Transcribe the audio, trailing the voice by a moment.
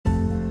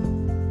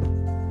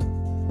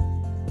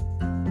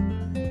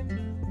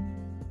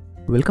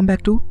Welcome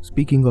back to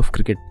Speaking of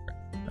Cricket.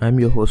 I'm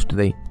your host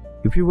today.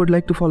 If you would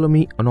like to follow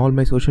me on all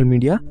my social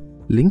media,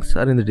 links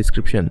are in the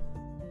description.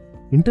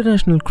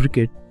 International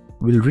cricket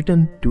will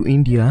return to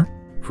India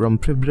from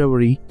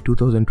February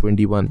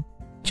 2021.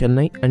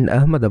 Chennai and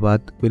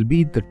Ahmedabad will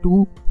be the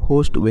two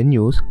host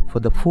venues for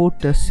the 4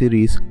 Test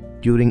series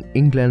during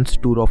England's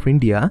tour of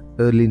India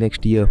early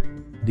next year.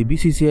 The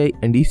BCCI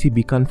and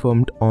ECB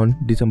confirmed on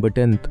December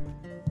 10th.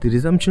 The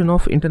resumption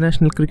of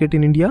international cricket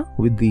in India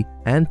with the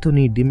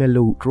Anthony de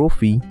Mello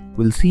Trophy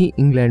will see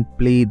England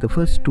play the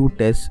first 2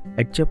 tests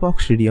at Chepauk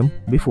Stadium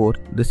before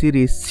the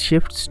series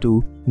shifts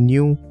to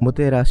new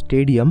Motera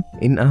Stadium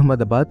in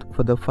Ahmedabad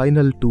for the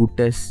final 2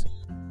 tests.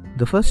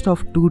 The first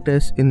of 2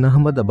 tests in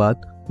Ahmedabad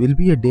will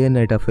be a day and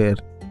night affair.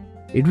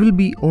 It will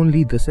be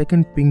only the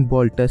second pink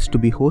ball test to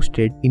be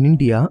hosted in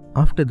India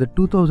after the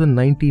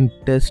 2019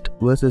 test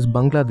versus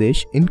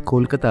Bangladesh in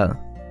Kolkata.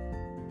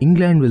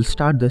 England will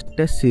start the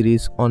test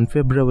series on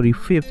February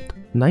 5th,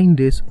 9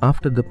 days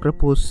after the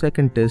proposed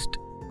second test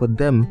for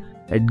them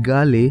at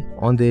Gale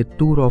on their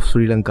tour of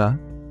Sri Lanka.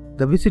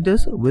 The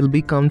visitors will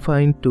be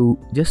confined to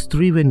just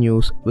 3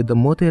 venues, with the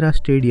Motera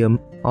Stadium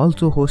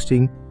also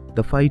hosting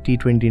the 5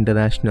 T20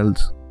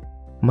 internationals.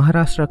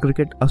 Maharashtra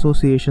Cricket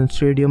Association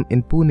Stadium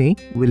in Pune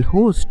will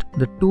host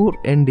the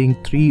tour-ending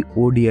 3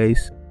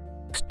 ODIs.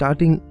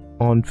 Starting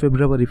on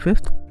February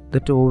 5th,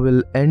 the tour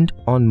will end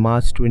on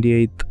March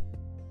 28th.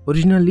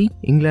 Originally,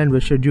 England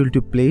was scheduled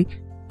to play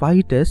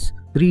 5 tests,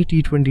 3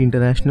 T20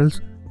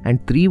 internationals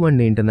and 3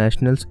 one-day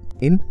internationals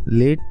in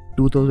late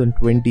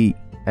 2020,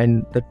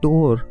 and the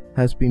tour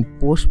has been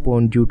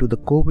postponed due to the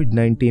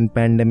COVID-19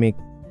 pandemic.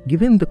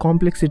 Given the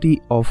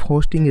complexity of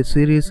hosting a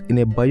series in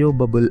a bio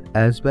bubble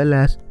as well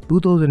as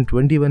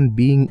 2021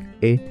 being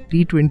a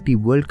T20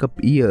 World Cup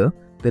year,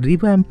 the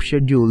revamped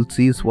schedule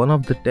sees one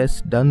of the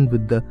tests done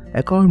with the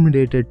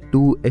accommodated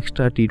 2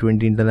 extra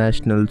T20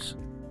 internationals.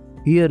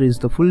 Here is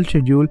the full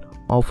schedule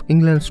of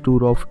England's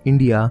tour of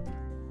India.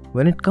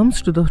 When it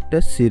comes to the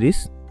test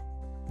series,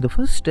 the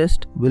first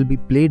test will be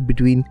played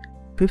between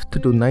 5th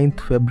to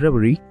 9th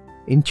February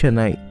in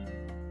Chennai.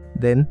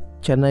 Then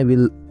Chennai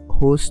will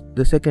host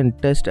the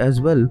second test as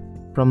well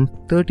from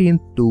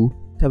 13th to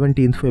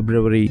 17th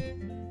February.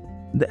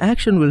 The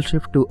action will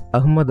shift to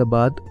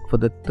Ahmedabad for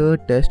the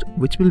third test,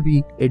 which will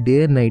be a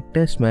day and night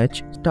test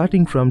match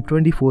starting from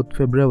 24th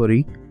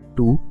February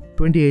to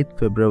 28th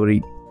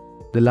February.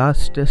 The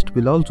last test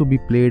will also be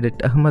played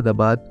at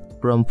Ahmedabad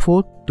from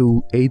 4th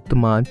to 8th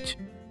March.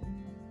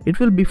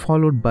 It will be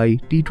followed by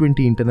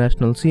T20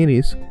 International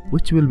Series,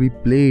 which will be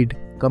played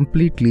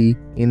completely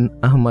in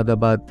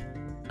Ahmedabad.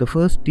 The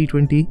first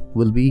T20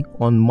 will be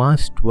on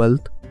March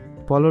 12th,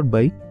 followed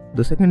by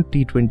the second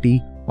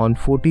T20 on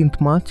 14th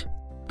March,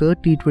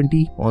 third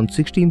T20 on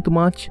 16th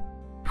March,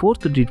 fourth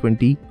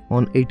T20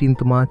 on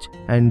 18th March,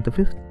 and the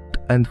 5th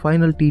and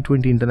final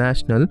T20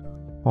 International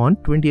on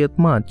 20th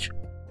March.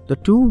 The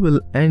tour will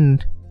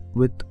end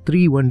with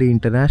 3 one-day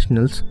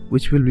internationals,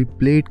 which will be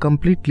played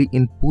completely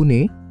in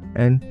Pune,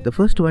 and the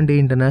first one-day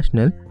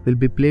international will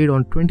be played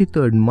on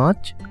 23rd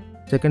March,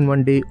 second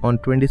one-day on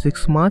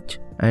 26th March,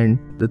 and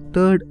the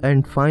third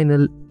and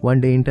final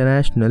one-day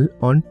international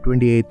on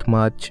 28th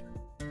March.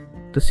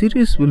 The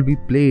series will be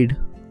played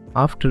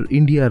after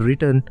India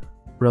return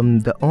from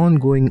the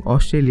ongoing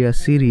Australia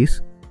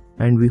series,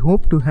 and we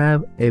hope to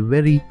have a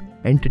very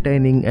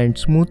entertaining and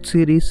smooth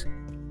series.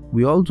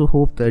 We also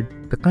hope that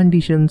the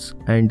conditions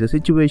and the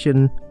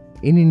situation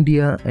in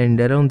India and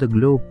around the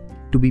globe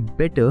to be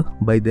better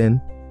by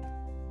then.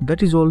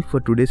 That is all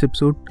for today's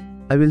episode.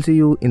 I will see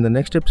you in the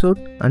next episode.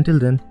 Until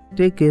then,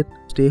 take care,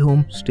 stay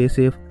home, stay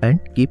safe and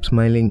keep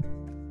smiling.